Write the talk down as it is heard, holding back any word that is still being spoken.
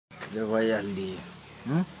देखो भाई हल्दी है।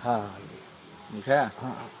 हाँ हल्दी दिखा है?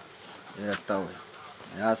 हाँ। ये रखता हुआ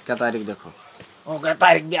आज का तारीख देखो। हो गया,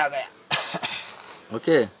 तारीख भी आ गया।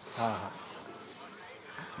 ओके हाँ हाँ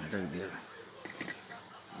रख दिया।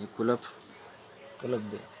 ये कुलप कुलप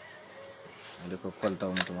भी देखो खोलता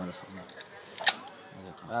हूँ मैं तुम्हारे सामने।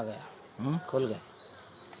 देखो आ गया, खुल गया।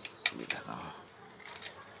 दिखाता हूँ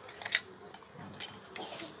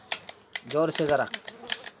जोर से जरा।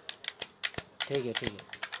 ठीक है ठीक है,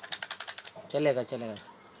 चलेगा चलेगा,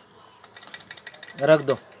 रख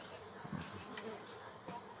दो।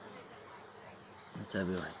 अच्छा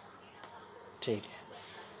भी भाई ठीक है,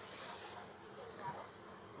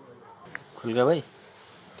 खुल गया भाई।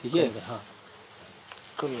 ठीक है खुल गया। हाँ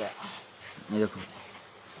खुल गया। ये देखो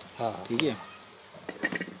हाँ ठीक है।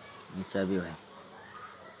 अच्छा भी भाई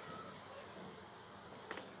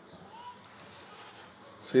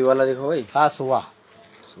सुई वाला देखो भाई। हाँ सुहा।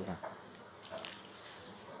 सुहा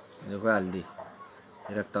देखो हल्दी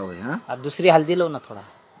ये रखता हुआ। हाँ अब दूसरी हल्दी लो ना थोड़ा।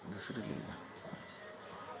 दूसरी ले लो।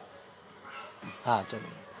 हाँ चलो।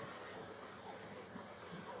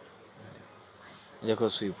 देखो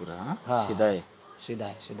सुई पूरा। हाँ हाँ सीधा है। सीधा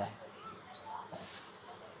है सीधा है।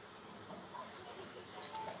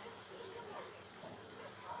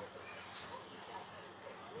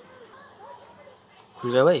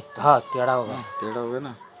 खुल गया भाई। हाँ टेढ़ा होगा। टेढ़ा हो गया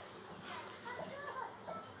ना।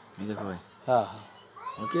 ये देखो भाई। हाँ हाँ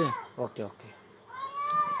ओके ओके ओके।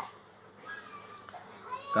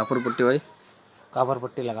 कापड़ पट्टी भाई। काबर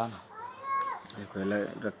पट्टी लगा ना। देखो ये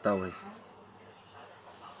रखता हुआ भाई।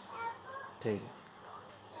 ठीक है,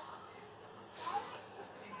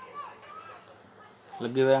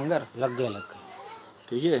 लग गए भाई अंदर। लग गया लग गया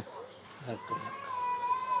ठीक है लग गया।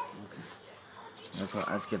 देखो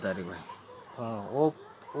आज की तारीख भाई। हाँ वो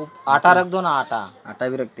आटा रख दो ना, आटा। आटा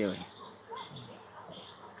भी रखते हैं भाई।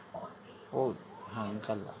 ओ हाँ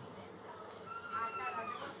निकल रहा।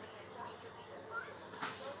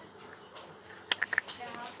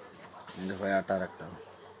 देखो भाई आटा रखता हूँ।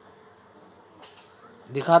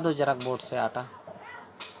 दिखा दो जरा बोर्ड से आटा।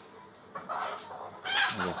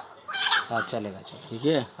 देखो, हाँ चलेगा चलेगा। ठीक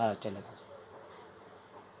है हाँ चलेगा।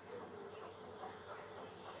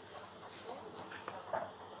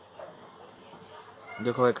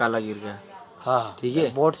 देखो भाई काला गिर गया। हाँ ठीक है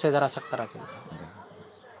बोर्ड से जरा शक्कर रखे।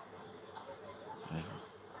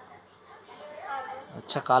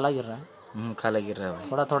 अच्छा काला गिर रहा है। काला गिर रहा है भाई।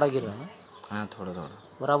 थोड़ा थोड़ा गिर रहा है। हाँ थोड़ा थोड़ा।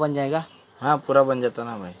 पूरा बन जाएगा। हाँ पूरा बन जाता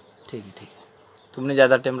ना भाई। ठीक है ठीक है। तुमने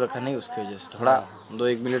ज़्यादा टाइम रखा नहीं उसकी वजह से थोड़ा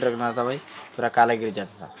 2-1 मिनट रखना था भाई। पूरा काला गिर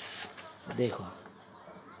जाता था। देखो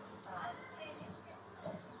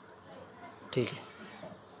ठीक है।